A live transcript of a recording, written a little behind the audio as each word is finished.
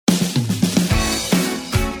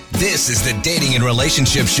This is the Dating and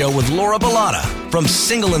Relationship Show with Laura Bilotta from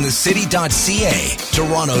singleinthecity.ca.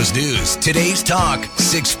 Toronto's news, today's talk,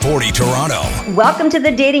 640 Toronto. Welcome to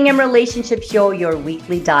the Dating and Relationship Show, your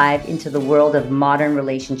weekly dive into the world of modern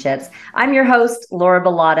relationships. I'm your host, Laura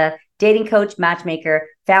Bilotta, dating coach, matchmaker,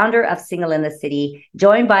 founder of Single in the City,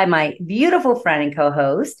 joined by my beautiful friend and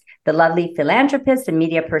co-host, the lovely philanthropist and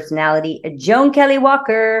media personality, Joan Kelly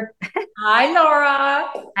Walker. Hi,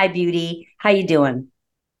 Laura. Hi, beauty. How you doing?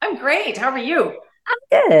 I'm great. How are you?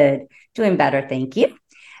 I'm good. Doing better, thank you.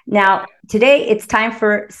 Now, today it's time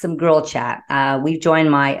for some girl chat. We've joined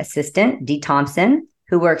my assistant, Dee Thompson,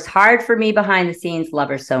 who works hard for me behind the scenes. Love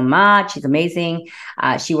her so much. She's amazing.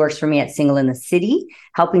 She works for me at Single in the City,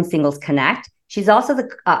 helping singles connect. She's also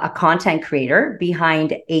a content creator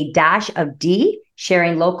behind A Dash of D,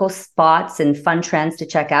 sharing local spots and fun trends to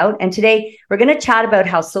check out. And today we're going to chat about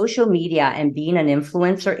how social media and being an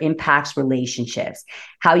influencer impacts relationships,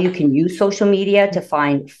 how you can use social media to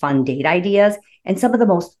find fun date ideas, and some of the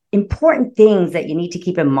most important things that you need to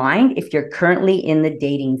keep in mind if you're currently in the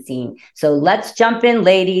dating scene. So let's jump in,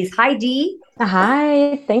 ladies. Hi, Dee.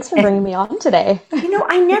 Hi, thanks for bringing me on today. You know,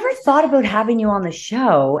 I never thought about having you on the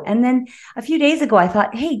show. And then a few days ago, I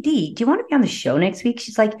thought, hey, Dee, do you want to be on the show next week?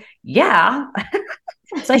 She's like, yeah.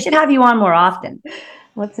 So I should have you on more often.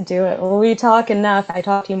 Let's do it. Well, we talk enough. I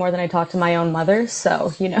talk to you more than I talk to my own mother.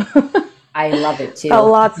 So, you know. I love it too. Got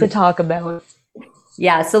lots to talk about.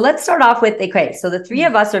 Yeah. So let's start off with, okay, so the three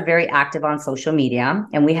of us are very active on social media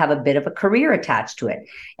and we have a bit of a career attached to it.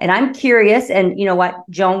 And I'm curious, and you know what,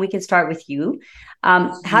 Joan, we can start with you.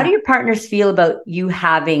 How do your partners feel about you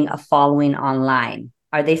having a following online?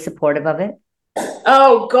 Are they supportive of it?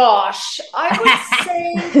 Oh, gosh. I would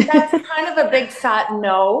say that's kind of a big fat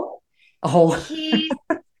no. Oh,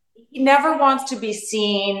 He never wants to be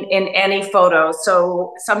seen in any photo.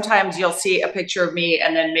 So sometimes you'll see a picture of me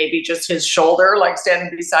and then maybe just his shoulder, like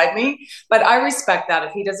standing beside me. But I respect that.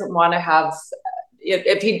 If he doesn't want to have,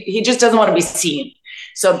 if he just doesn't want to be seen.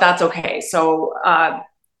 So that's okay. So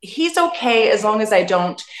he's okay as long as I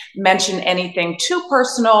don't mention anything too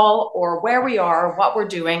personal or where we are, what we're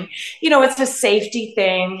doing. You know, it's a safety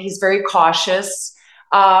thing. He's very cautious.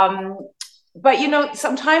 But, you know,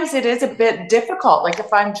 sometimes it is a bit difficult. Like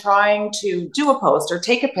if I'm trying to do a post or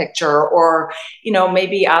take a picture or, you know,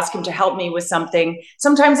 maybe ask him to help me with something.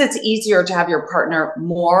 Sometimes it's easier to have your partner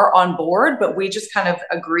more on board, but we just kind of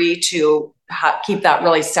agree to keep that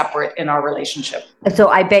really separate in our relationship. So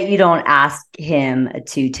I bet you don't ask him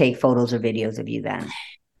to take photos or videos of you then.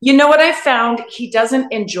 You know what I found? He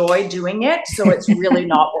doesn't enjoy doing it. So it's really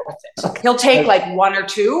not worth it. Okay. He'll take like one or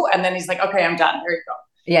two and then he's like, okay, I'm done. Here you go.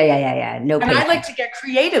 Yeah. No. And I like to get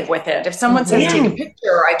creative with it. If someone says take a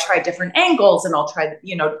picture, I try different angles and I'll try,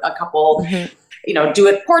 you know, a couple, you know, do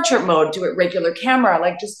it portrait mode, do it regular camera,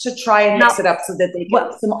 like just to try and mix it up so that they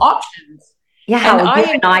get some options. Yeah, how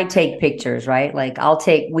you and I take pictures, right? Like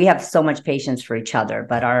we have so much patience for each other,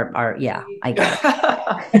 but I get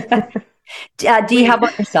it. Dee, how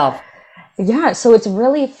about yourself? Yeah, so it's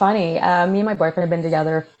really funny. Me and my boyfriend have been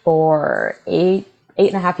together for eight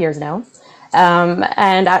and a half years now.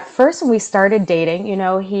 And at first when we started dating, you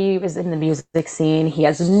know, he was in the music scene. He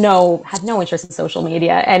had no interest in social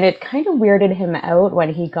media. And it kind of weirded him out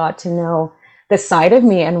when he got to know the side of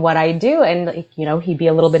me and what I do. And, like, you know, he'd be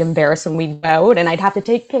a little bit embarrassed when we'd go out and I'd have to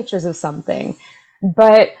take pictures of something.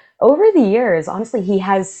 But over the years, honestly, he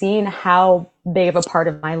has seen how big of a part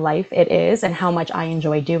of my life it is and how much I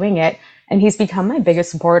enjoy doing it. And he's become my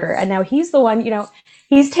biggest supporter. And now he's the one, you know,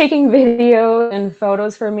 he's taking video and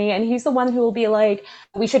photos for me. And he's the one who will be like,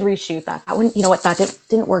 we should reshoot that. That one, you know what, that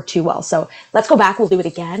didn't work too well. So let's go back. We'll do it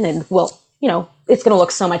again. And we'll, you know, it's going to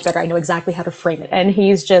look so much better. I know exactly how to frame it. And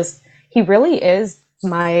he really is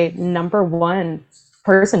my number one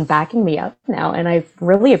person backing me up now. And I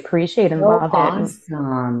really appreciate and love it.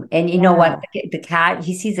 Awesome. And you know what?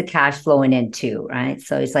 He sees the cash flowing in too, right?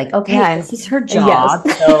 So he's like, okay, this is her job.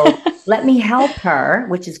 Yes. So let me help her,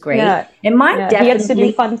 which is great. Yeah. And definitely, he gets to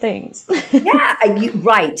do fun things.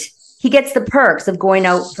 Right. He gets the perks of going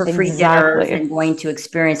out for free dinners and going to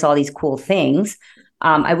experience all these cool things.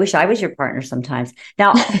 I wish I was your partner sometimes.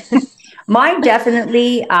 Now, mine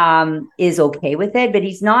definitely is okay with it, but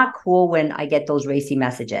he's not cool when I get those racy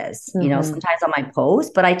messages, you know, sometimes on my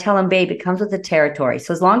post, but I tell him, babe, it comes with the territory.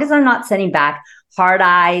 So as long as I'm not sending back heart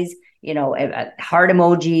eyes, you know, heart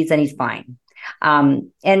emojis, then he's fine.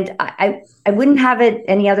 And I wouldn't have it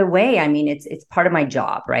any other way. I mean, it's part of my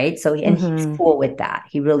job, right? So, and he's cool with that.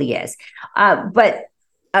 He really is. But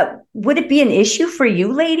would it be an issue for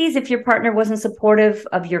you ladies if your partner wasn't supportive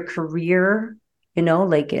of your career, you know,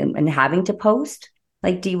 like, and having to post?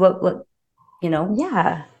 Like, do you, what, you know?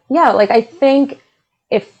 Yeah. Yeah, like I think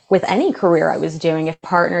if with any career I was doing, if a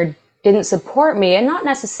partner didn't support me, and not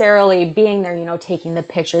necessarily being there, taking the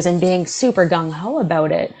pictures and being super gung-ho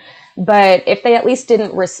about it, but if they at least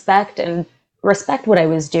didn't respect what I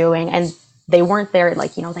was doing, and they weren't there,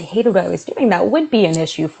 like, they hated what I was doing, that would be an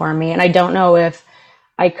issue for me. And I don't know if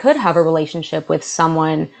I could have a relationship with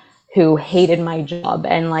someone who hated my job,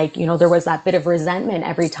 and like, there was that bit of resentment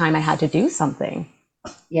every time I had to do something.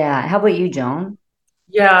 Yeah. How about you, Joan?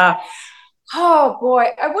 Yeah. Oh boy,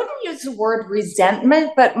 I wouldn't use the word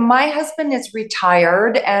resentment, but my husband is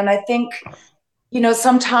retired, and I think,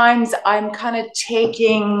 sometimes I'm kind of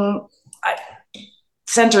taking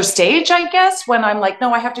center stage, I guess, when I'm like,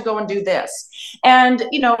 no, I have to go and do this. And,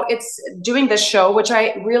 it's doing this show, which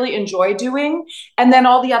I really enjoy doing. And then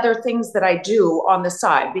all the other things that I do on the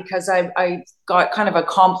side, because I've got kind of a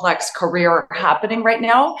complex career happening right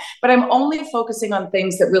now, but I'm only focusing on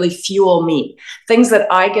things that really fuel me, things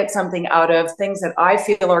that I get something out of, things that I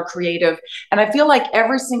feel are creative. And I feel like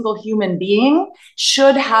every single human being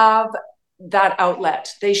should have that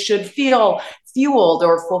outlet. They should feel fueled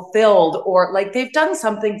or fulfilled, or like they've done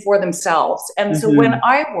something for themselves. And so when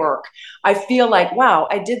I work, I feel like, wow,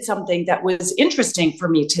 I did something that was interesting for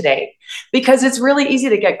me today, because it's really easy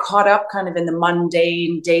to get caught up kind of in the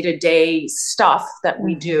mundane day-to-day stuff that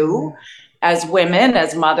we do as women,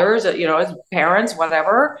 as mothers, as parents,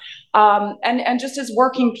 whatever, and just as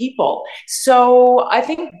working people. So I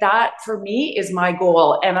think that for me is my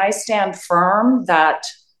goal. And I stand firm that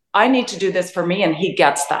I need to do this for me, and he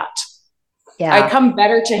gets that. Yeah. I come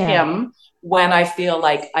better to him when I feel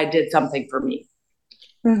like I did something for me.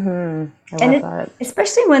 Mm-hmm. I love that.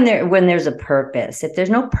 Especially when there's a purpose. If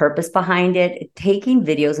there's no purpose behind it, taking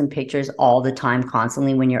videos and pictures all the time,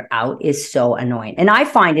 constantly when you're out, is so annoying. And I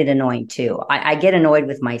find it annoying too. I get annoyed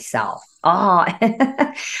with myself.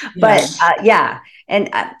 But yeah. And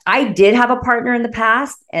I did have a partner in the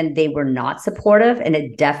past, and they were not supportive, and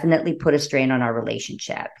it definitely put a strain on our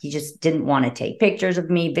relationship. He just didn't want to take pictures of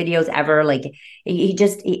me, videos ever. Like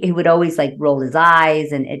he would always like roll his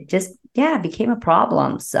eyes, and it just, became a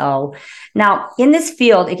problem. So now in this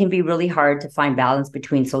field, it can be really hard to find balance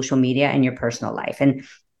between social media and your personal life. And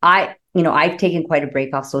I've taken quite a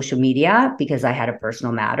break off social media because I had a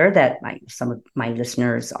personal matter that some of my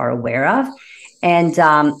listeners are aware of. And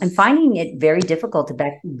I'm finding it very difficult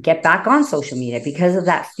to get back on social media because of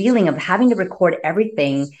that feeling of having to record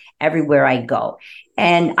everything everywhere I go.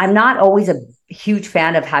 And I'm not always a huge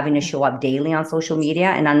fan of having to show up daily on social media.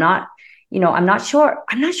 And I'm not sure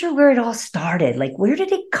where it all started. Like, where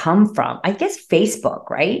did it come from? I guess Facebook,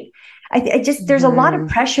 right? There's a lot of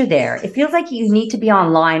pressure there. It feels like you need to be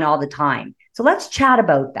online all the time. So let's chat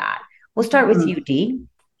about that. We'll start with you, Dee.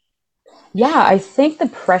 Yeah, I think the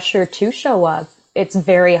pressure to show up, it's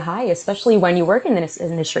very high, especially when you work in this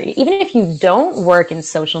industry. Even if you don't work in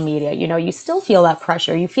social media, you still feel that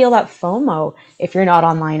pressure. You feel that FOMO if you're not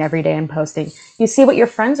online every day and posting. You see what your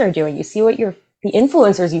friends are doing. You see what the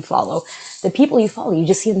influencers you follow, the people you follow, you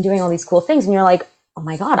just see them doing all these cool things, and you're like, oh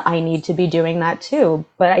my God, I need to be doing that too.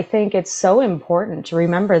 But I think it's so important to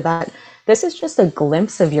remember that this is just a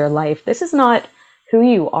glimpse of your life. This is not who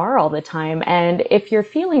you are all the time. And if you're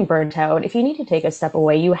feeling burnt out, if you need to take a step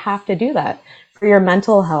away, you have to do that for your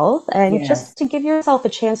mental health and just to give yourself a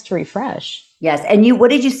chance to refresh. Yes. And what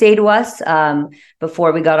did you say to us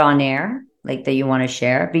before we got on air? Like, that you want to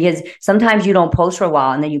share? Because sometimes you don't post for a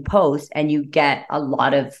while, and then you post and you get a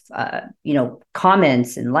lot of,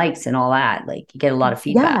 comments and likes and all that. Like, you get a lot of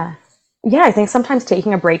feedback. Yeah, I think sometimes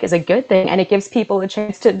taking a break is a good thing, and it gives people a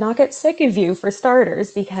chance to not get sick of you, for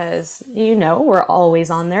starters, because, we're always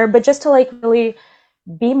on there, but just to like really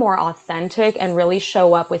be more authentic and really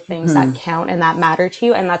show up with things that count and that matter to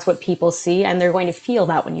you. And that's what people see, and they're going to feel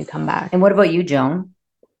that when you come back. And what about you, Joan?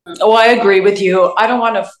 Oh, I agree with you. I don't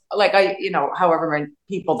want to, however many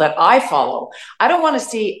people that I follow, I don't want to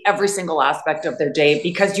see every single aspect of their day,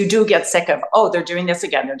 because you do get sick of, they're doing this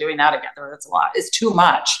again, they're doing that again. That's a lot. It's too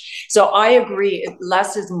much. So I agree.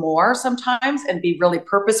 Less is more sometimes, and be really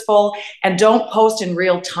purposeful, and don't post in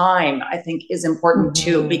real time, I think is important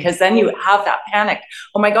too, because then you have that panic.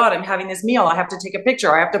 Oh my God, I'm having this meal. I have to take a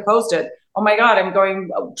picture. I have to post it. Oh my God, I'm going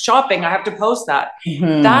shopping. I have to post that.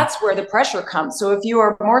 That's where the pressure comes. So if you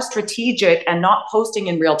are more strategic and not posting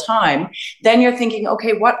in real time, then you're thinking,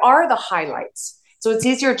 okay, what are the highlights? So it's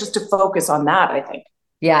easier just to focus on that, I think.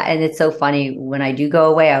 Yeah. And it's so funny. When I do go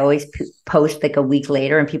away, I always post like a week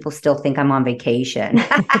later, and people still think I'm on vacation.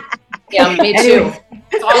 Yeah, me too.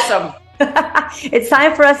 It's awesome. It's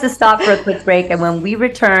time for us to stop for a quick break. And when we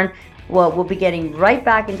return, we'll be getting right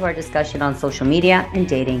back into our discussion on social media and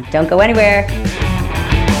dating. Don't go anywhere.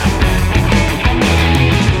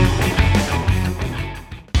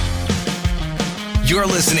 You're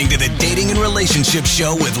listening to the Dating and Relationship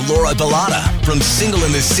Show with Laura Bilotta from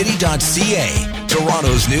singleinthecity.ca.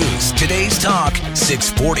 Toronto's news. Today's talk,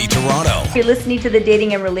 640 Toronto. You're listening to the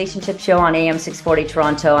Dating and Relationship Show on AM 640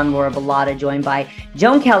 Toronto. I'm Laura Bilotta, joined by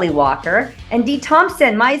Joan Kelly Walker and Dee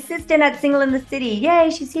Thompson, my assistant at Single in the City. Yay,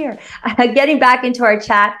 she's here. Getting back into our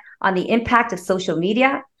chat on the impact of social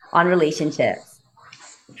media on relationships.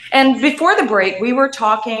 And before the break, we were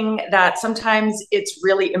talking that sometimes it's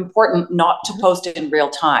really important not to post it in real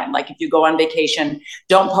time. Like if you go on vacation,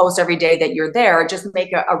 don't post every day that you're there. Just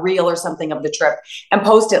make a reel or something of the trip and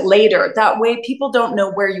post it later. That way people don't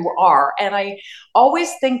know where you are. And I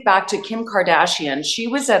always think back to Kim Kardashian. She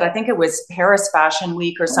was at, I think it was Paris Fashion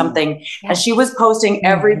Week or something, and she was posting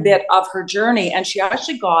every bit of her journey. And she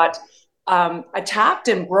actually got attacked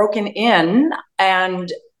and broken in,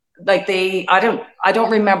 and like I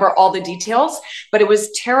don't remember all the details, but it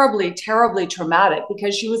was terribly, terribly traumatic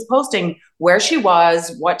because she was posting where she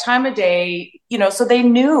was, what time of day, so they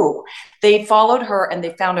knew. They followed her and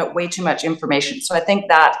they found out way too much information. So I think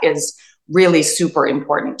that is really super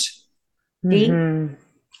important. Mm-hmm.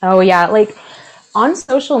 Oh yeah. Like on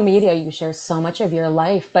social media, you share so much of your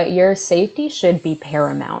life, but your safety should be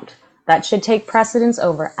paramount. That should take precedence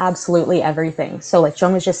over absolutely everything. So like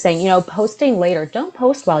Joan was just saying, posting later, don't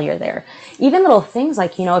post while you're there. Even little things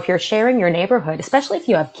like, if you're sharing your neighborhood, especially if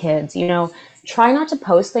you have kids, try not to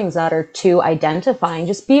post things that are too identifying.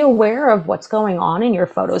 Just be aware of what's going on in your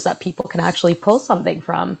photos that people can actually pull something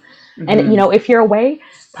from. Mm-hmm. And, if you're away,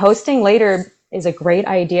 posting later is a great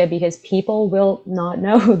idea because people will not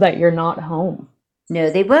know that you're not home. No,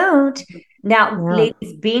 they won't. Now,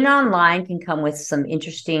 ladies, being online can come with some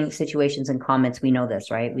interesting situations and comments. We know this,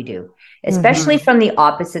 right? We do, especially from the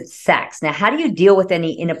opposite sex. Now, how do you deal with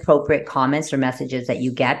any inappropriate comments or messages that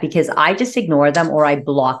you get? Because I just ignore them or I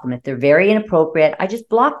block them. If they're very inappropriate, I just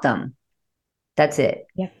block them. That's it.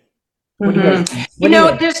 Yeah. What do you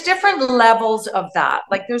guys, there's different levels of that.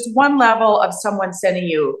 Like there's one level of someone sending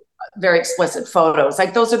you very explicit photos.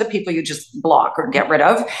 Like those are the people you just block or get rid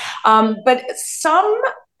of. But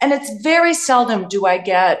and it's very seldom do I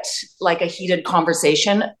get like a heated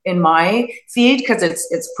conversation in my feed because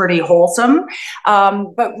it's pretty wholesome.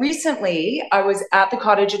 But recently I was at the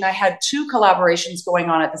cottage and I had two collaborations going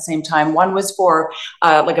on at the same time. One was for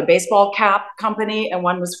like a baseball cap company and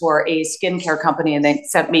one was for a skincare company, and they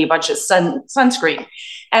sent me a bunch of sunscreen.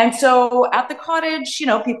 And so at the cottage,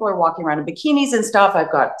 people are walking around in bikinis and stuff.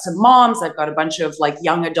 I've got some moms. I've got a bunch of like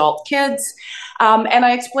young adult kids. And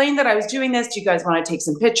I explained that I was doing this. Do you guys want to take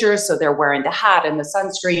some pictures? So they're wearing the hat and the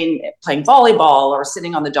sunscreen, playing volleyball or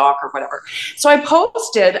sitting on the dock or whatever. So I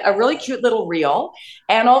posted a really cute little reel.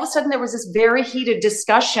 And all of a sudden there was this very heated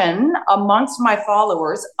discussion amongst my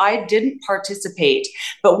followers. I didn't participate,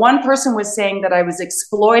 but one person was saying that I was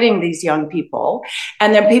exploiting these young people.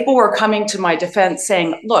 And then people were coming to my defense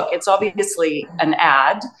saying, look, it's obviously an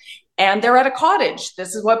ad. And they're at a cottage.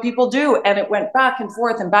 This is what people do. And it went back and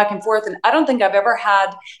forth and back and forth. And I don't think I've ever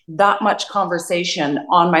had that much conversation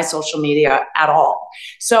on my social media at all.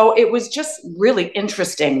 So it was just really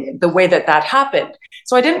interesting the way that happened.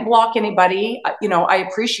 So I didn't block anybody. I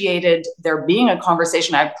appreciated there being a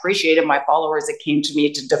conversation. I appreciated my followers that came to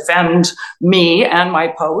me to defend me and my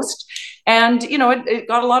post. And, it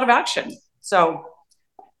got a lot of action. So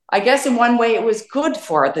I guess in one way it was good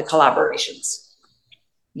for the collaborations.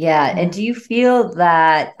 Yeah. And do you feel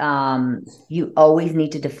that you always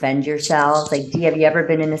need to defend yourselves? Like, have you ever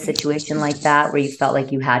been in a situation like that where you felt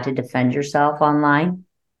like you had to defend yourself online?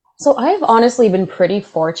 So I've honestly been pretty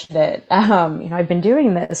fortunate. I've been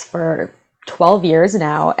doing this for 12 years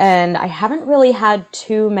now, and I haven't really had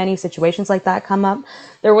too many situations like that come up.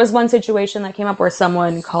 There was one situation that came up where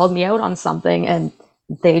someone called me out on something and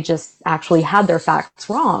they just actually had their facts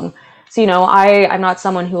wrong. So, I'm not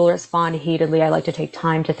someone who will respond heatedly. I like to take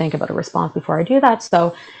time to think about a response before I do that.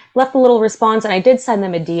 So left a little response, and I did send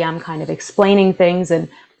them a DM kind of explaining things, and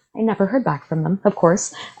I never heard back from them, of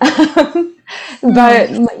course. But,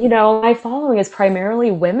 my following is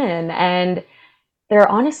primarily women, and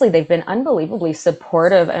they've been unbelievably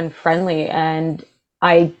supportive and friendly, and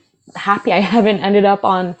I'm happy I haven't ended up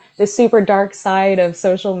on the super dark side of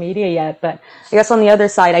social media yet. But I guess on the other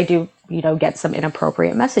side, I do get some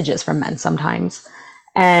inappropriate messages from men sometimes.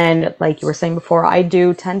 And like you were saying before, I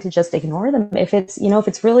do tend to just ignore them. If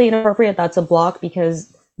it's really inappropriate, that's a block,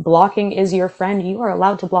 because blocking is your friend. You are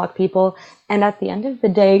allowed to block people. And at the end of the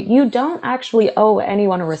day, you don't actually owe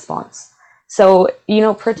anyone a response. So,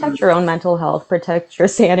 protect your own mental health, protect your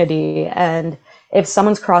sanity. And if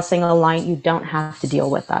someone's crossing a line, you don't have to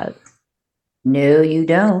deal with that. No, you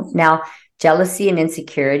don't. Now, jealousy and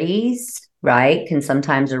insecurities, right, can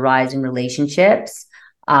sometimes arise in relationships.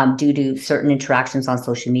 due to certain interactions on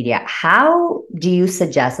social media. How do you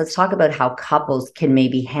suggest, let's talk about how couples can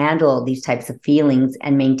maybe handle these types of feelings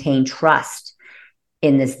and maintain trust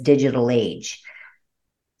in this digital age?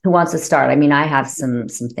 Who wants to start? I mean, I have some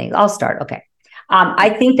things. I'll start. Okay. I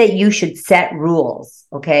think that you should set rules,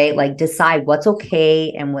 okay? Like decide what's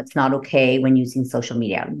okay and what's not okay when using social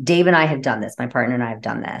media. Dave and I have done this. My partner and I have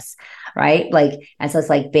done this, right? Like, and so it's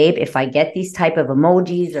like, babe, if I get these type of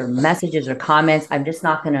emojis or messages or comments, I'm just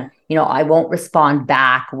not going to, I won't respond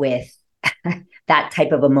back with that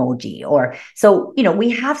type of emoji. Or so, we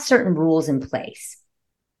have certain rules in place.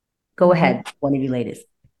 Go ahead, one of you ladies.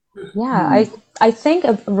 Yeah, I think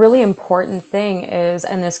a really important thing is,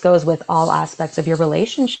 and this goes with all aspects of your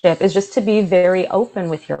relationship, is just to be very open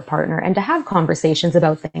with your partner and to have conversations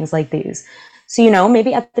about things like these. So,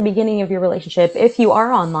 maybe at the beginning of your relationship, if you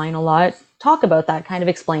are online a lot, talk about that, kind of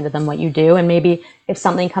explain to them what you do. And maybe if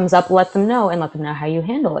something comes up, let them know how you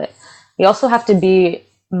handle it. You also have to be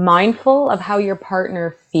mindful of how your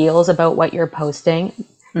partner feels about what you're posting.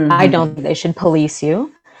 Mm-hmm. I don't think they should police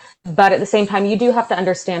you. But at the same time, you do have to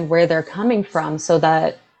understand where they're coming from so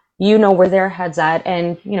that you know where their head's at.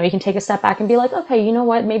 And, you can take a step back and be like, okay, you know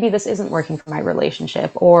what, maybe this isn't working for my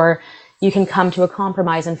relationship. Or you can come to a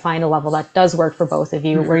compromise and find a level that does work for both of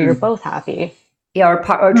you, where you're both happy. Yeah,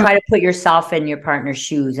 or try to put yourself in your partner's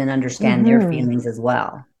shoes and understand their feelings as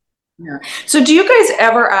well. Yeah. So do you guys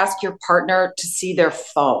ever ask your partner to see their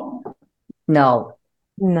phone? No,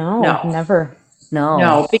 never.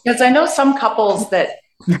 No, because I know some couples that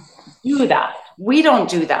do that. We don't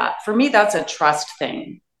do that. For me, that's a trust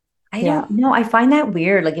thing. I don't know. I find that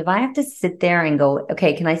weird. Like if I have to sit there and go,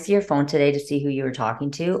 okay, can I see your phone today to see who you were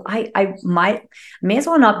talking to? I may as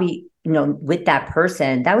well not be, with that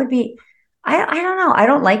person. That would be, I don't know. I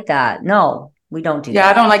don't like that. No, we don't do that. Yeah,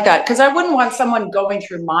 I don't like that because I wouldn't want someone going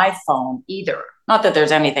through my phone either. Not that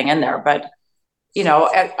there's anything in there, but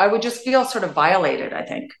I would just feel sort of violated, I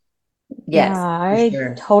think. Yes, yeah,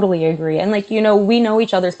 I totally agree. And we know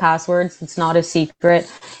each other's passwords. It's not a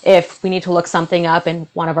secret. If we need to look something up and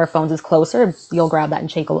one of our phones is closer, you'll grab that and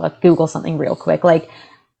take a look, Google something real quick. But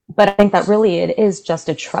I think that really it is just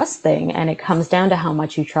a trust thing. And it comes down to how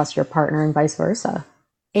much you trust your partner and vice versa.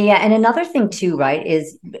 Yeah. And another thing too, right,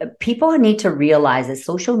 is people need to realize that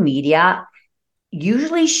social media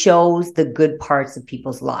usually shows the good parts of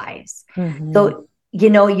people's lives. Mm-hmm. So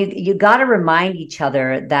you got to remind each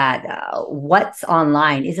other that what's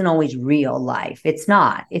online isn't always real life. It's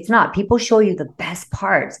not. People show you the best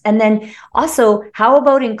parts. And then also, how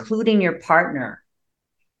about including your partner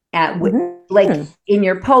in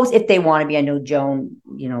your post if they want to be? I know Joan,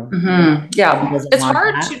 Yeah, it's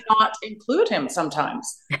hard to not include him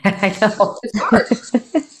sometimes. I know. It's hard.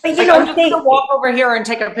 But I'm just going to walk over here and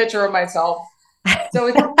take a picture of myself. So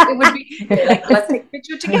it would be like, let's take a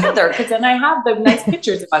picture together, because then I have the nice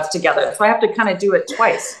pictures of us together. So I have to kind of do it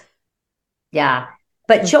twice. Yeah.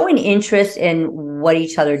 But showing interest in what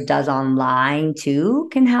each other does online too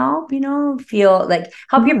can help, feel like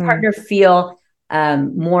help your partner feel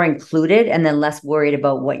more included and then less worried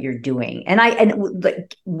about what you're doing. And I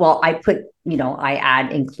put, I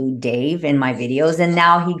include Dave in my videos, and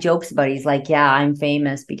now he jokes about it. He's like, yeah, I'm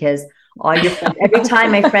famous because all your friends, every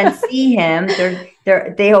time my friends see him,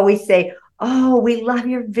 they always say, oh, we love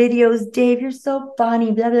your videos, Dave. You're so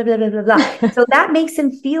funny, blah, blah, blah, blah, blah, blah. So that makes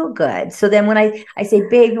him feel good. So then when I say,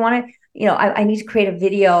 babe, you want to, I need to create a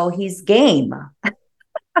video, he's game.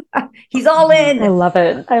 He's all in. I love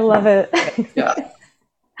it. Yeah.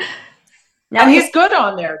 Now he's good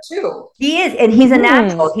on there too. He is. And he's a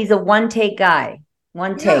natural. He's a one-take guy.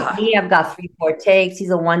 One take. Me, I've got 3-4 takes. He's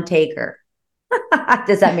a one-taker.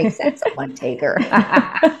 Does that make sense? A one-taker.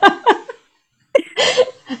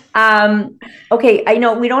 Okay, I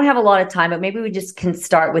know we don't have a lot of time, but maybe we just can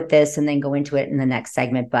start with this and then go into it in the next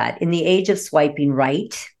segment. But in the age of swiping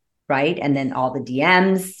right, and then all the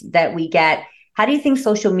DMs that we get, how do you think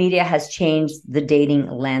social media has changed the dating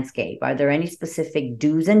landscape? Are there any specific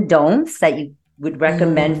do's and don'ts that you would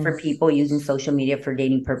recommend for people using social media for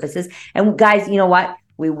dating purposes? And guys, you know what?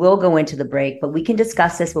 We will go into the break, but we can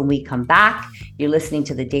discuss this when we come back. You're listening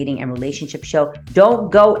to the Dating and Relationship Show. Don't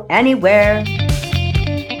go anywhere.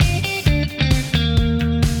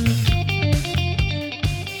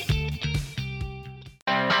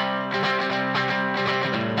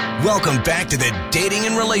 Welcome back to the Dating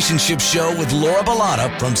and Relationship Show with Laura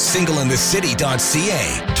Bilotta from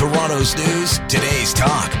singleinthecity.ca. Toronto's news, today's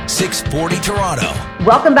talk, 640 Toronto.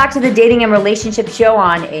 Welcome back to the Dating and Relationship Show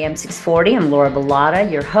on AM 640. I'm Laura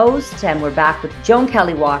Bilotta, your host, and we're back with Joan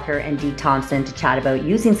Kelly Walker and Dee Thompson to chat about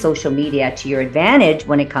using social media to your advantage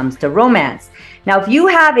when it comes to romance. Now, if you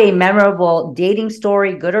have a memorable dating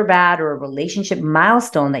story, good or bad, or a relationship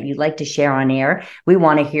milestone that you'd like to share on air, we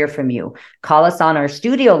want to hear from you. Call us on our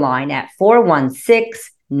studio line at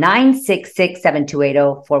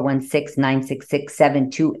 416-966-7280,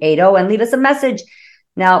 416-966-7280, and leave us a message.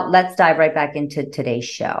 Now, let's dive right back into today's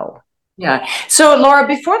show. Yeah. So, Laura,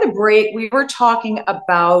 before the break, we were talking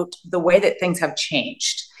about the way that things have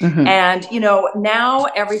changed. Mm-hmm. And, now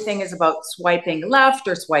everything is about swiping left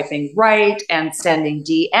or swiping right and sending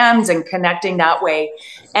DMs and connecting that way.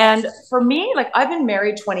 And for me, like, I've been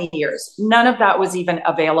married 20 years. None of that was even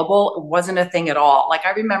available. It wasn't a thing at all. Like,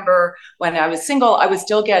 I remember when I was single, I would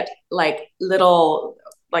still get like little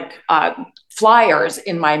flyers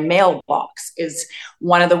in my mailbox is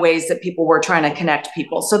one of the ways that people were trying to connect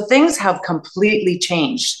people. So things have completely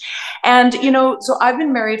changed. And, so I've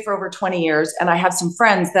been married for over 20 years, and I have some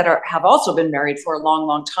friends that have also been married for a long,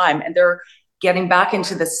 long time, and they're getting back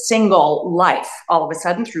into the single life all of a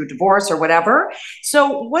sudden through divorce or whatever.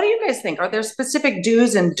 So what do you guys think? Are there specific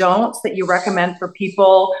do's and don'ts that you recommend for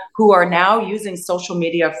people who are now using social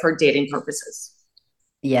media for dating purposes?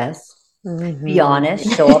 Yes. Mm-hmm. Be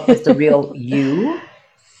honest, show up as the real you.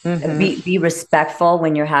 Mm-hmm. Be respectful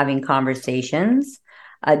when you're having conversations.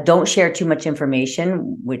 Don't share too much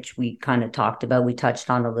information, which we kind of talked about. We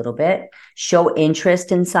touched on a little bit. Show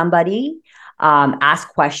interest in somebody. Ask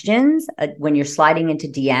questions. When you're sliding into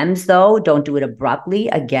DMs, though, don't do it abruptly.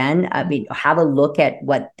 Again, have a look at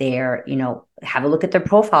what have a look at their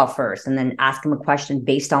profile first, and then ask them a question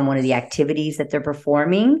based on one of the activities that they're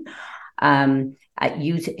performing.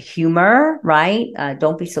 Use humor, right?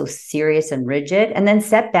 Don't be so serious and rigid, and then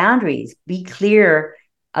set boundaries. Be clear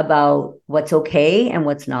about what's okay and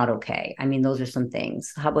what's not okay. I mean, those are some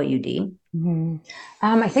things. How about you, Dee? Mm-hmm.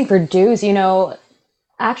 I think for do's,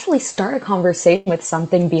 actually start a conversation with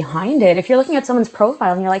something behind it. If you're looking at someone's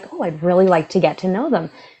profile and you're like, oh, I'd really like to get to know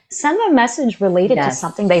them, send them a message related to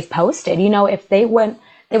something they've posted. If they went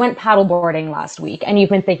paddleboarding last week and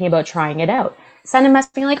you've been thinking about trying it out, send a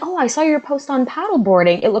message being like, oh, I saw your post on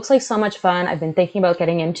paddleboarding. It looks like so much fun. I've been thinking about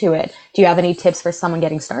getting into it. Do you have any tips for someone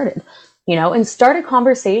getting started? And start a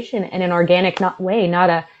conversation in an organic way, not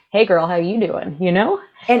a, hey girl, how you doing?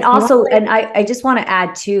 And also, and I just want to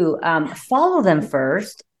add too, follow them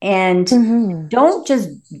first, and Mm-hmm. don't just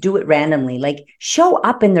do it randomly. Like, show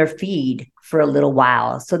up in their feed for a little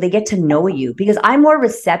while so they get to know you, because I'm more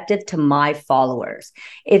receptive to my followers.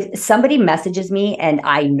 If somebody messages me and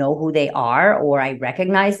I know who they are or I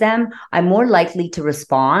recognize them, I'm more likely to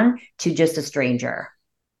respond to just a stranger.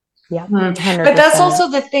 Yeah, 100%. But that's also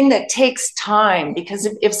the thing that takes time, because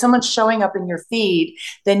if someone's showing up in your feed,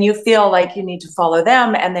 then you feel like you need to follow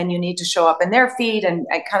them, and then you need to show up in their feed and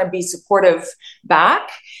kind of be supportive back.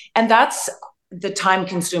 And that's the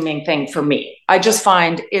time-consuming thing for me. I just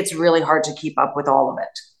find it's really hard to keep up with all of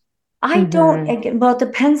it. I don't, well, it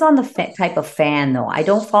depends on the type of fan, though. I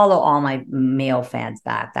don't follow all my male fans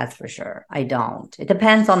back, that's for sure. I don't. It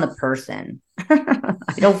depends on the person. I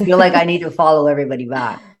don't feel like I need to follow everybody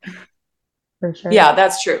back. For sure. Yeah,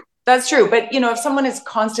 that's true. That's true. But, if someone is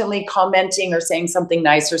constantly commenting or saying something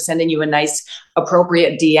nice or sending you a nice,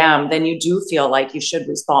 appropriate DM, then you do feel like you should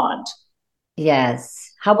respond. Yes.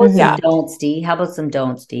 How about some don'ts,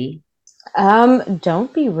 Dee?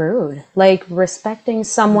 Don't be rude. Like, respecting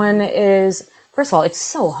someone is, first of all, it's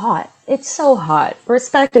so hot. It's so hot.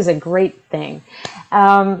 Respect is a great thing.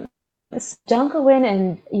 Don't go in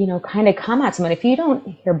and, kind of come at someone. If you don't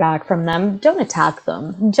hear back from them, don't attack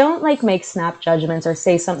them. Don't make snap judgments or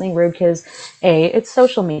say something rude, because A, it's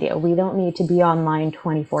social media. We don't need to be online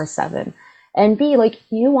 24/7. And B,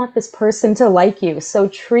 you want this person to like you. So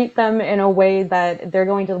treat them in a way that they're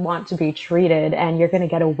going to want to be treated, and you're going to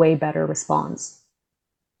get a way better response.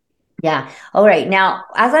 Yeah. All right. Now,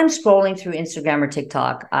 as I'm scrolling through Instagram or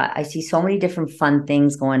TikTok, I see so many different fun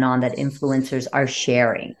things going on that influencers are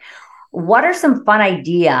sharing. What are some fun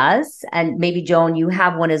ideas? And maybe, Joan, you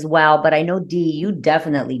have one as well, but I know, Dee, you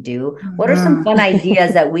definitely do. What are some fun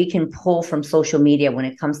ideas that we can pull from social media when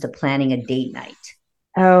it comes to planning a date night?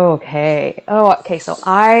 Okay. So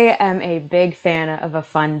I am a big fan of a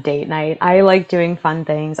fun date night. I like doing fun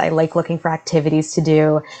things. I like looking for activities to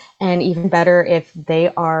do, and even better if they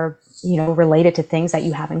are, related to things that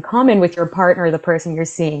you have in common with your partner or the person you're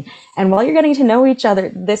seeing. And while you're getting to know each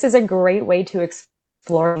other, this is a great way to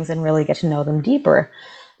explore things and really get to know them deeper.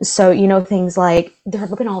 So, things like, there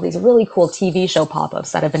have been all these really cool TV show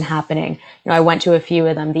pop-ups that have been happening. I went to a few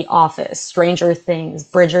of them: The Office, Stranger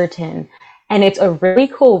Things, Bridgerton. And it's a really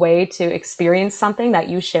cool way to experience something that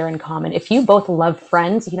you share in common. If you both love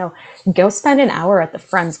Friends, go spend an hour at the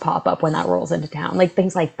Friends pop-up when that rolls into town, like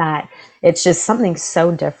things like that. It's just something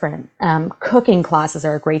so different. Cooking classes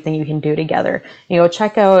are a great thing you can do together.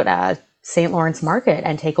 Check out St. Lawrence Market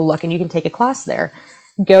and take a look, and you can take a class there.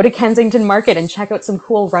 Go to Kensington Market and check out some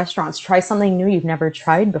cool restaurants. Try something new you've never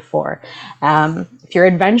tried before. If you're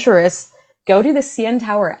adventurous, go to the CN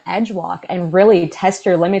Tower Edge Walk and really test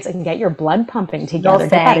your limits and get your blood pumping together. Get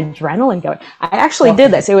that adrenaline going. I actually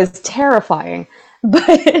did this. It was terrifying, but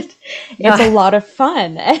it's a lot of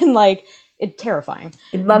fun and it's terrifying.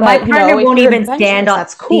 My partner won't even stand on.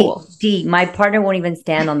 That's cool. My partner won't even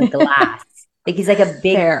stand on the glass. Like he's like a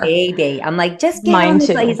big baby. I'm like, just get on this.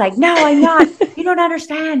 He's like, no, I'm not. You don't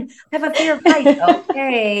understand. I have a fear of heights.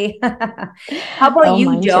 Okay. How about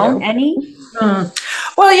you, Joan? Any?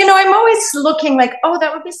 Well, I'm always looking like, oh,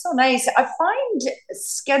 that would be so nice. I find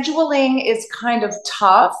scheduling is kind of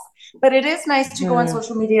tough, but it is nice to go on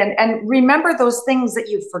social media and remember those things that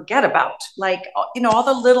you forget about, like, all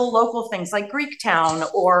the little local things like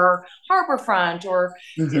Greektown or Harborfront, or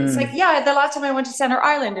it's like, the last time I went to Center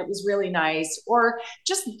Island, it was really nice, or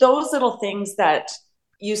just those little things that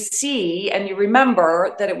you see and you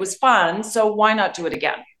remember that it was fun. So why not do it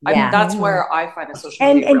again? I mean, that's where I find a social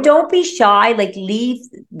media. And don't be shy. Like, leave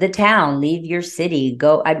the town, leave your city.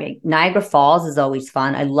 Go. I mean, Niagara Falls is always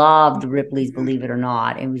fun. I loved Ripley's Believe It or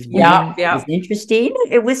Not. It was it was interesting.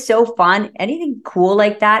 It was so fun. Anything cool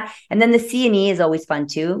like that. And then the CNE is always fun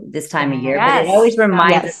too this time of year. But it always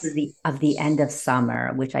reminds us of the end of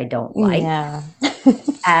summer, which I don't like. Yeah.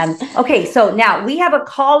 Okay, so now we have a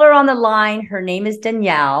caller on the line. Her name is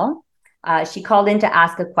Danielle. She called in to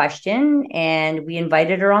ask a question, and we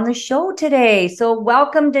invited her on the show today. So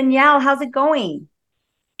welcome, Danielle. How's it going?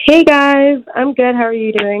 Hey, guys. I'm good. How are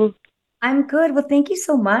you doing? I'm good. Well, thank you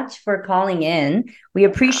so much for calling in. We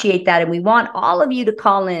appreciate that, and we want all of you to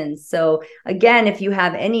call in. So again, if you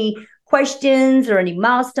have any questions or any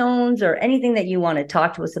milestones or anything that you want to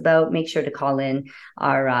talk to us about, make sure to call in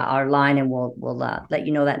our line, and we'll let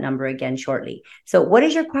you know that number again shortly. So what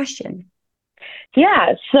is your question?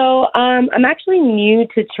 Yeah, so I'm actually new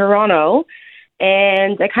to Toronto,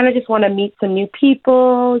 and I kind of just want to meet some new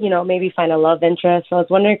people, maybe find a love interest. So I was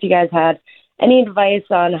wondering if you guys had any advice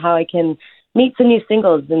on how I can meet some new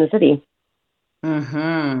singles in the city.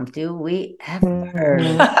 Do we ever?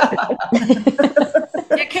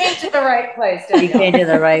 You came to the right place. You came to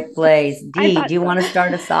the right place. Dee, do you want to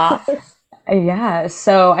start us off? Yeah,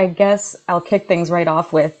 so I guess I'll kick things right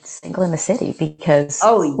off with Single in the City, because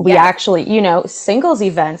we actually, singles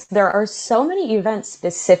events, there are so many events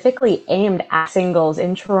specifically aimed at singles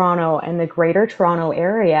in Toronto and the greater Toronto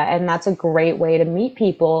area. And that's a great way to meet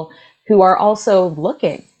people who are also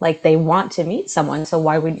looking like they want to meet someone. So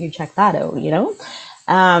why wouldn't you check that out,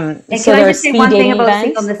 And so can I just say one thing about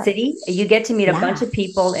Single in the events. City? You get to meet a bunch of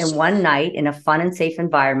people in one night in a fun and safe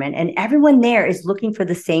environment, and everyone there is looking for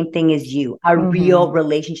the same thing as you, a real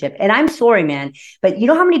relationship. And I'm sorry, man, but you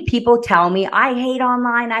know how many people tell me, I hate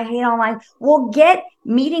online. Well, get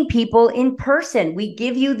meeting people in person. We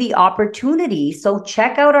give you the opportunity. So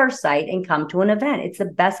check out our site and come to an event. It's the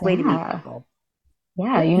best way to meet people.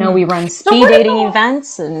 Yeah, we run speed dating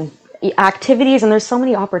events and activities, and there's so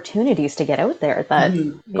many opportunities to get out there that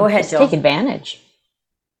Go ahead, Jill. take advantage.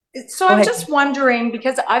 So I'm just wondering,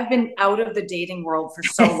 because I've been out of the dating world for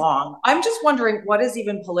so long, I'm just wondering what is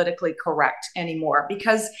even politically correct anymore?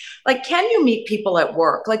 Because can you meet people at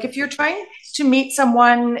work? Like, if you're trying to meet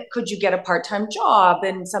someone, could you get a part-time job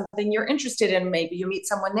and something you're interested in? Maybe you meet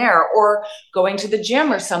someone there, or going to the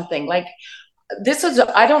gym or something.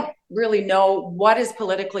 I don't really know what is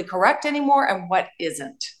politically correct anymore and what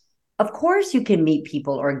isn't. Of course you can meet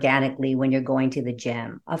people organically when you're going to the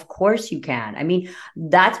gym. Of course you can. I mean,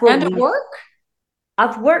 that's what at work?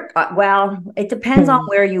 Of work. Well, it depends on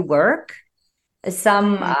where you work.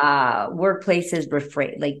 Some workplaces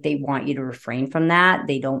they want you to refrain from that.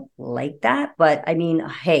 They don't like that. But I mean,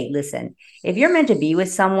 hey, listen, if you're meant to be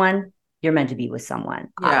with someone, you're meant to be with someone.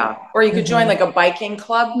 Yeah. Or you could join a biking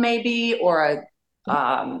club maybe, or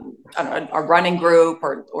a running group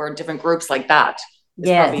or different groups like that.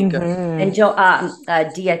 Yeah. And Joe,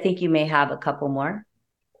 Dee, I think you may have a couple more.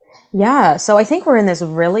 Yeah, so I think we're in this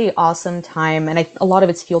really awesome time, and a lot of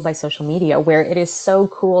it's fueled by social media, where it is so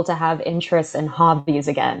cool to have interests and hobbies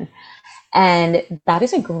again. And that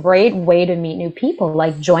is a great way to meet new people.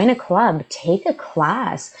 Like, join a club, take a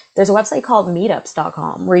class. There's a website called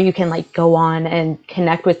meetups.com where you can go on and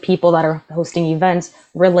connect with people that are hosting events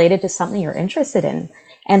related to something you're interested in.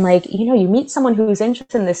 And like, you know, you meet someone who's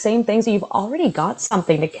interested in the same things, you've already got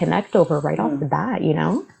something to connect over right off the bat, you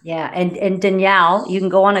know? Yeah. And Danielle, you can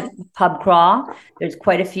go on a pub crawl. There's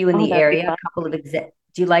quite a few in the area, a couple of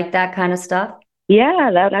do you like that kind of stuff?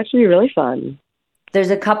 Yeah, that would actually be really fun.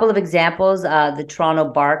 There's a couple of examples, the Toronto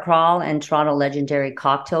Bar Crawl and Toronto Legendary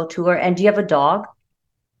Cocktail Tour. And do you have a dog?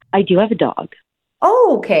 I do have a dog.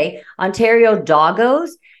 Oh, okay. Ontario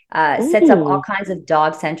Doggos sets up all kinds of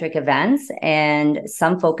dog-centric events, and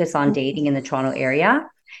some focus on dating in the Toronto area.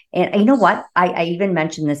 And you know what? I even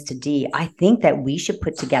mentioned this to Dee. I think that we should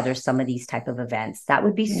put together some of these type of events. That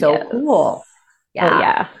would be so cool. Yeah. Oh,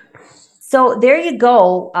 yeah. So there you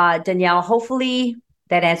go, Danielle. Hopefully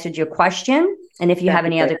that answered your question. And if you have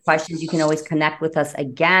any other questions, you can always connect with us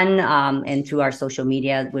again and through our social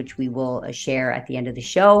media, which we will share at the end of the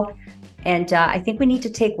show. And I think we need to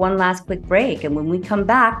take one last quick break. And when we come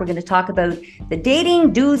back, we're going to talk about the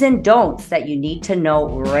dating do's and don'ts that you need to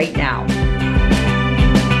know right now.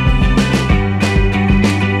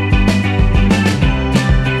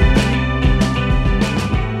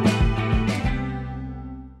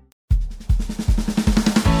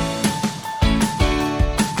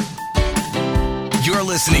 You're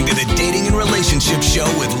listening to the Dating and Relationship Show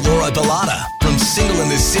with Laura Bilotta from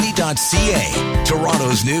singleinthecity.ca.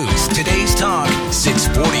 Toronto's news, today's talk,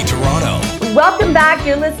 640 Toronto. Welcome back.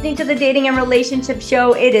 You're listening to the Dating and Relationship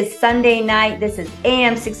Show. It is Sunday night. This is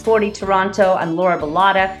AM 640 Toronto. I'm Laura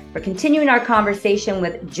Bilotta. We're continuing our conversation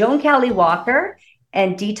with Joan Kelly Walker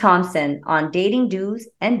and Dee Thompson on dating do's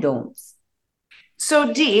and don'ts.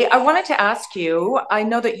 So Dee, I wanted to ask you, I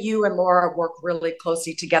know that you and Laura work really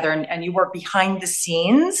closely together and you work behind the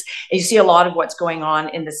scenes. And you see a lot of what's going on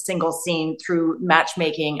in the single scene through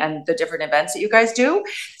matchmaking and the different events that you guys do.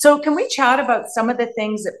 So can we chat about some of the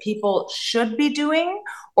things that people should be doing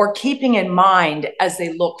or keeping in mind as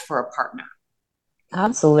they look for a partner?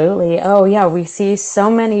 Absolutely. Oh, yeah. We see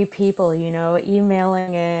so many people, you know,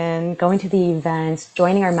 emailing in, going to the events,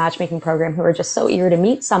 joining our matchmaking program who are just so eager to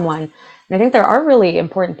meet someone. And I think there are really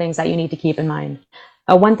important things that you need to keep in mind.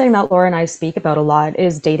 One thing that Laura and I speak about a lot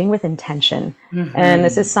is dating with intention. And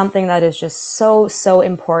this is something that is just so, so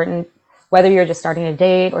important, whether you're just starting a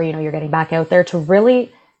date or, you know, you're getting back out there, to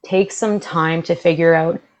really take some time to figure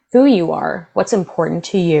out who you are, what's important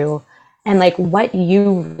to you, and like what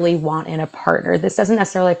you really want in a partner. This doesn't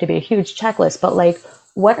necessarily have to be a huge checklist, but like,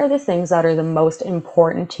 what are the things that are the most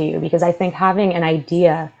important to you? Because I think having an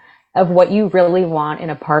idea of what you really want in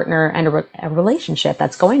a partner and a relationship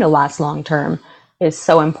that's going to last long term is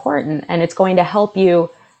so important. And it's going to help you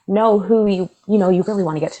know who you really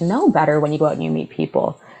want to get to know better when you go out and you meet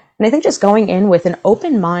people. And I think just going in with an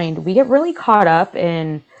open mind, we get really caught up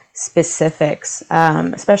in specifics,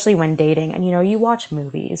 especially when dating. And, you know, you watch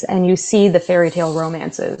movies and you see the fairy tale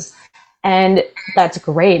romances, and that's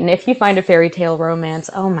great. And if you find a fairy tale romance,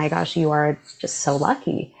 oh my gosh, you are just so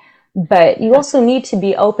lucky. But you also need to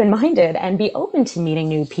be open-minded and be open to meeting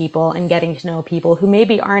new people and getting to know people who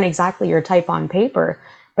maybe aren't exactly your type on paper,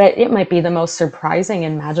 but it might be the most surprising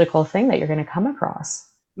and magical thing that you're going to come across.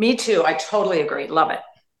 Me too. I totally agree. Love it.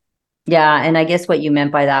 Yeah. And I guess what you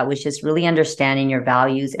meant by that was just really understanding your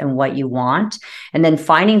values and what you want, and then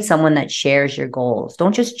finding someone that shares your goals.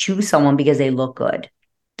 Don't just choose someone because they look good.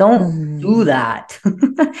 Don't do that.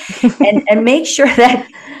 and make sure that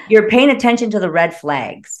you're paying attention to the red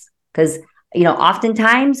flags. Because, you know,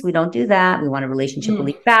 oftentimes we don't do that. We want a relationship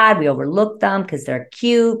really bad. We overlook them because they're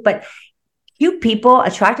cute. But cute people,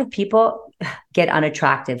 attractive people get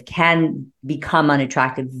unattractive, can become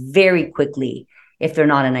unattractive very quickly if they're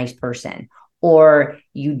not a nice person or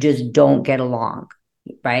you just don't get along.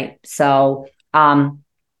 Right. So, and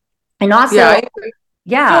also,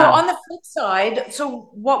 So on the flip side, so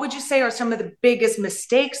what would you say are some of the biggest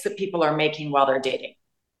mistakes that people are making while they're dating?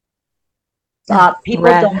 People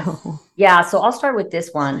don't. Yeah. So I'll start with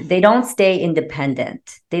this one. They don't stay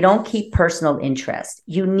independent. They don't keep personal interest.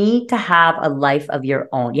 You need to have a life of your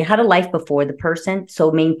own. You had a life before the person.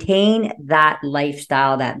 So maintain that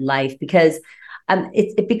lifestyle, that life, because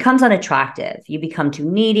it becomes unattractive. You become too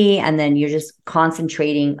needy, and then you're just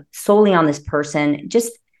concentrating solely on this person.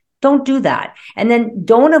 Just don't do that. And then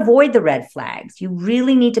don't avoid the red flags. You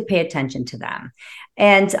really need to pay attention to them.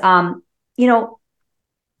 And, you know,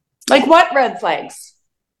 like what red flags?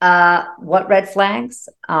 What red flags?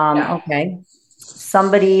 Okay.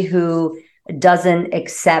 Somebody who doesn't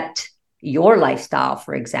accept your lifestyle,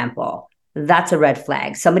 for example, that's a red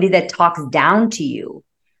flag. Somebody that talks down to you,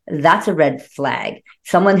 that's a red flag.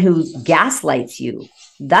 Someone who gaslights you,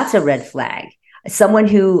 that's a red flag. Someone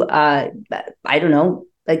who, I don't know,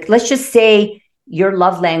 like, let's just say your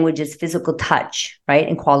love language is physical touch, right?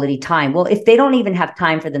 And quality time. Well, if they don't even have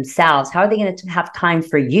time for themselves, how are they going to have time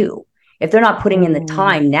for you? If they're not putting in the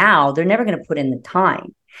time now, they're never going to put in the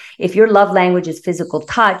time. If your love language is physical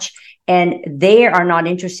touch and they are not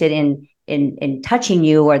interested in touching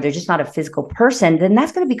you, or they're just not a physical person, then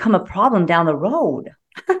that's going to become a problem down the road,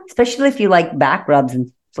 especially if you like back rubs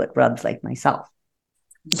and foot rubs like myself.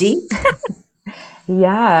 Dee?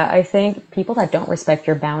 Yeah, I think people that don't respect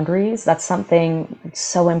your boundaries, that's something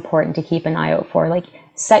so important to keep an eye out for. Like,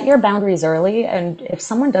 set your boundaries early, and if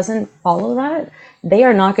someone doesn't follow that, they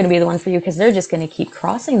are not going to be the one for you, because they're just going to keep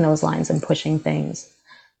crossing those lines and pushing things.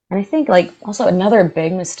 And I think, like, also another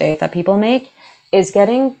big mistake that people make is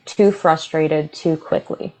getting too frustrated too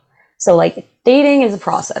quickly. So, like, dating is a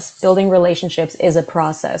process. Building relationships is a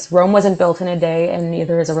process. Rome wasn't built in a day, and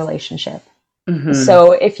neither is a relationship. Mm-hmm.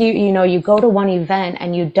 So if you go to one event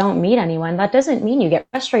and you don't meet anyone, that doesn't mean you get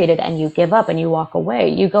frustrated and you give up and you walk away.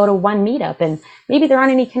 You go to one meetup and maybe there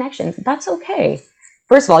aren't any connections. That's okay.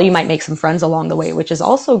 First of all, you might make some friends along the way, which is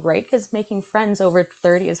also great, because making friends over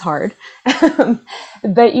 30 is hard.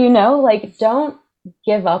 But, like, don't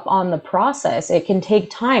give up on the process. It can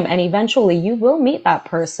take time, and eventually you will meet that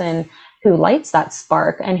person who lights that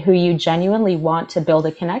spark and who you genuinely want to build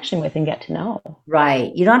a connection with and get to know.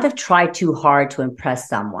 Right. You don't have to try too hard to impress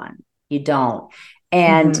someone. You don't.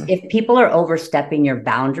 And if people are overstepping your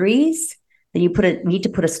boundaries, then you need to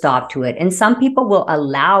put a stop to it. And some people will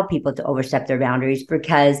allow people to overstep their boundaries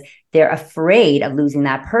because they're afraid of losing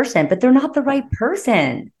that person, but they're not the right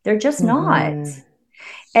person. They're just not.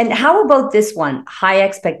 And how about this one? High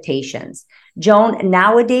expectations. Joan,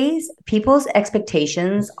 nowadays, people's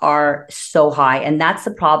expectations are so high, and that's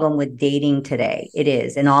the problem with dating today. It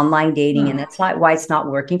is, and online dating, and that's why it's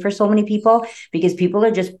not working for so many people, because people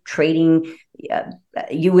are just trading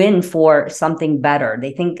you in for something better.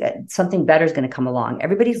 They think something better is going to come along.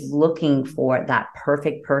 Everybody's looking for that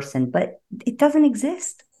perfect person, but it doesn't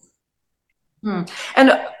exist.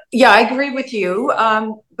 And yeah, I agree with you.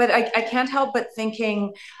 But I can't help but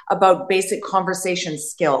thinking about basic conversation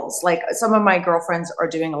skills. Like, some of my girlfriends are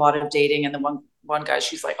doing a lot of dating, and the one guy,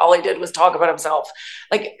 she's like, all he did was talk about himself.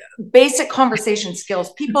 Like, basic conversation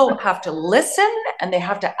skills. People have to listen, and they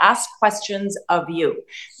have to ask questions of you.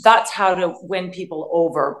 That's how to win people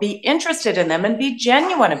over. Be interested in them and be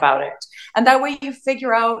genuine about it. And that way you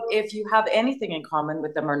figure out if you have anything in common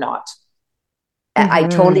with them or not. I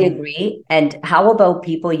totally agree. And how about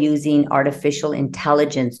people using artificial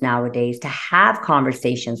intelligence nowadays to have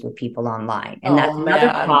conversations with people online? And that's another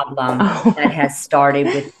problem that has started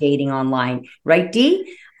with dating online. Right,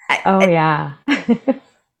 Dee? Yeah.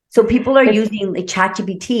 So people are using the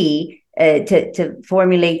ChatGPT to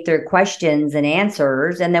formulate their questions and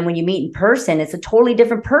answers. And then when you meet in person, it's a totally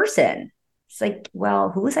different person. It's like, well,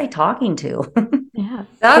 who was I talking to? Yeah,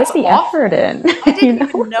 that's the effort in. I didn't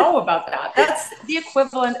even know about that. That's the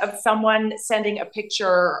equivalent of someone sending a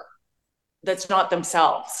picture that's not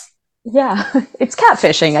themselves. Yeah, it's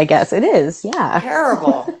catfishing, I guess. It is. Yeah.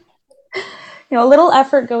 Terrible. A little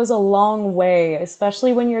effort goes a long way,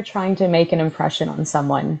 especially when you're trying to make an impression on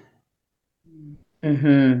someone.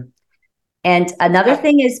 And another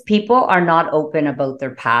thing is, people are not open about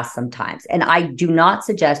their past sometimes. And I do not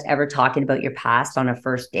suggest ever talking about your past on a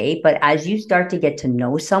first date. But as you start to get to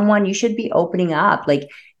know someone, you should be opening up. Like,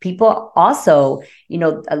 people also,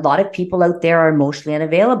 a lot of people out there are emotionally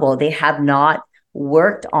unavailable. They have not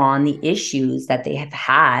worked on the issues that they have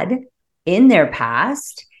had in their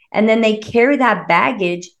past. And then they carry that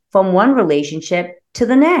baggage from one relationship to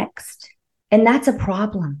the next. And that's a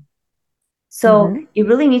problem. So you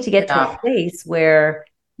really need to get to a place where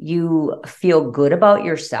you feel good about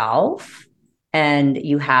yourself and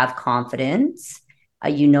you have confidence.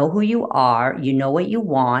 You know who you are, you know what you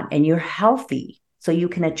want, and you're healthy. So you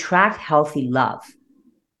can attract healthy love.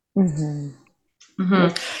 Yeah,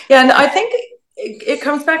 and I think it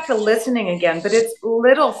comes back to listening again, but it's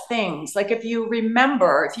little things. Like, if you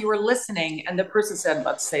were listening and the person said,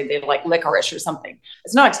 let's say they like licorice or something,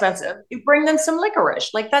 it's not expensive. You bring them some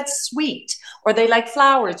licorice, like, that's sweet. Or they like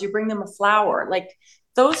flowers, you bring them a flower. Like,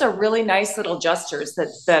 those are really nice little gestures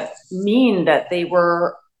that mean that they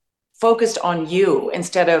were focused on you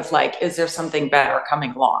instead of like, is there something better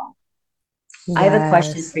coming along? Yes. I have a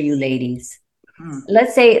question for you ladies.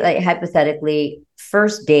 Let's say, like, hypothetically,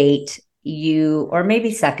 first date, or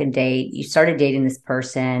maybe second date, you started dating this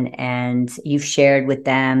person and you've shared with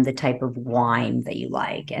them the type of wine that you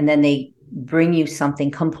like. And then they bring you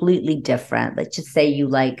something completely different. Let's just say you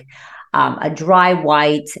like a dry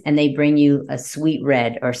white and they bring you a sweet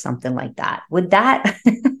red or something like that. Would that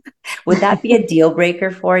be a deal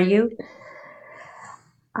breaker for you?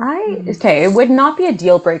 it would not be a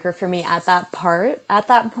deal breaker for me at that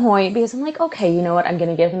point, because I'm like, okay, you know what? I'm going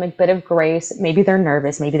to give them a bit of grace. Maybe they're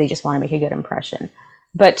nervous. Maybe they just want to make a good impression.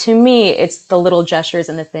 But to me, it's the little gestures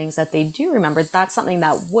and the things that they do remember. That's something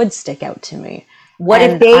that would stick out to me. What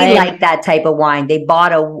if they like that type of wine? They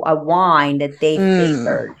bought a wine that they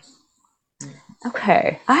favored.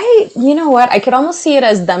 Okay. You know what? I could almost see it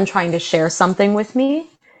as them trying to share something with me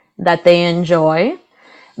that they enjoy.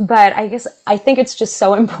 But I think it's just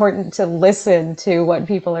so important to listen to what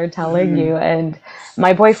people are telling you. And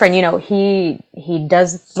my boyfriend, you know, he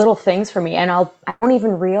does little things for me, and I don't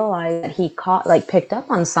even realize that he picked up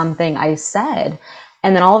on something I said.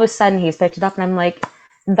 And then all of a sudden he's picked it up, and I'm like,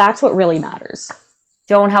 that's what really matters.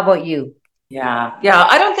 Joan, how about you? Yeah.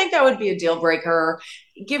 I don't think that would be a deal breaker.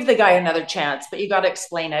 Give the guy another chance, but you got to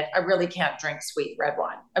explain it. I really can't drink sweet red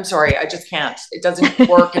wine. I'm sorry. I just can't. It doesn't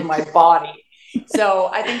work in my body. So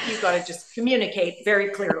I think you've got to just communicate very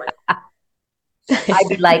clearly. I'd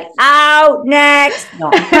be like, out next.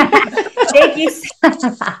 No. Thank you.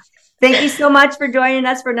 Thank you so much for joining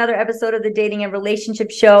us for another episode of the Dating and Relationship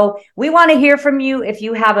Show. We want to hear from you. If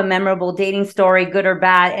you have a memorable dating story, good or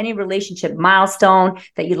bad, any relationship milestone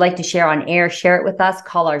that you'd like to share on air, share it with us.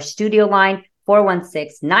 Call our studio line,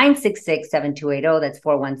 416-966-7280. That's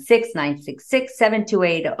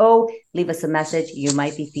 416-966-7280. Leave us a message. You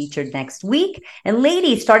might be featured next week. And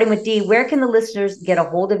ladies, starting with Dee, where can the listeners get a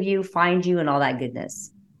hold of you, find you, and all that goodness?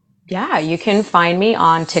 Yeah, you can find me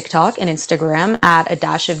on TikTok and Instagram at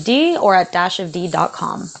 @dashofd or at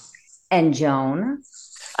dashofd.com. And Joan?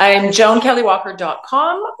 I'm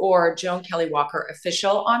JoanKellyWalker.com or Joan Kelly Walker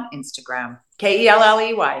Official on Instagram.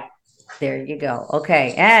 KELLEY. There you go.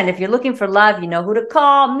 Okay. And if you're looking for love, you know who to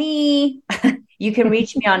call, me. You can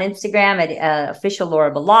reach me on Instagram at official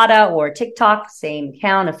Laura Bilotta, or TikTok, same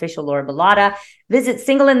account, official Laura Bilotta. Visit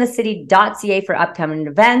singleinthecity.ca for upcoming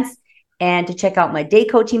events and to check out my day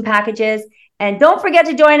coaching packages. And don't forget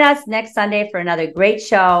to join us next Sunday for another great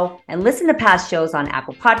show, and listen to past shows on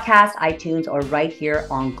Apple Podcasts, iTunes, or right here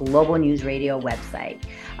on Global News Radio website.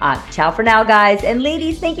 Ciao for now, guys. And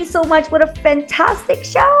ladies, thank you so much. What a fantastic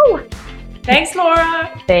show. Thanks,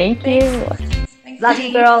 Laura. Thank you. Thanks. Love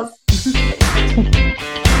you, girls.